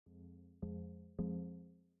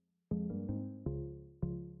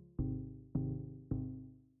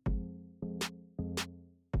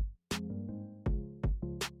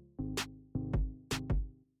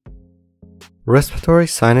Respiratory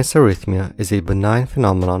sinus arrhythmia is a benign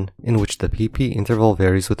phenomenon in which the PP interval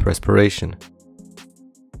varies with respiration.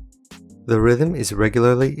 The rhythm is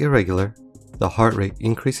regularly irregular. The heart rate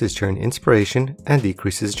increases during inspiration and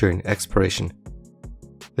decreases during expiration.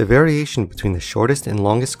 The variation between the shortest and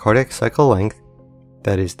longest cardiac cycle length,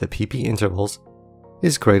 that is, the PP intervals,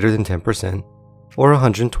 is greater than 10%, or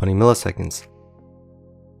 120 milliseconds.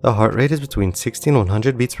 The heart rate is between 60 and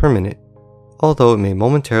 100 beats per minute, although it may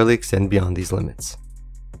momentarily extend beyond these limits.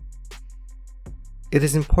 It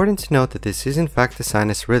is important to note that this is in fact a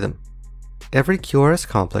sinus rhythm. Every QRS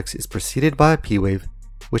complex is preceded by a P wave,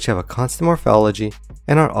 which have a constant morphology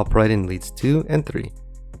and are upright in leads 2 and 3.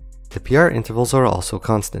 The PR intervals are also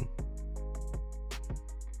constant.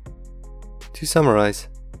 To summarize,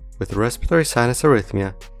 with respiratory sinus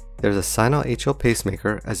arrhythmia, there is a sinal atrial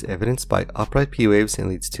pacemaker as evidenced by upright P waves in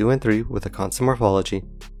leads 2 and 3 with a constant morphology,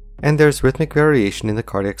 and there is rhythmic variation in the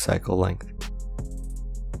cardiac cycle length.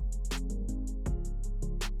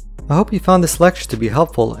 I hope you found this lecture to be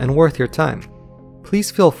helpful and worth your time.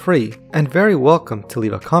 Please feel free and very welcome to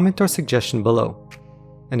leave a comment or suggestion below.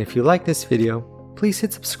 And if you like this video, please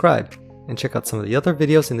hit subscribe and check out some of the other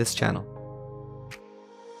videos in this channel.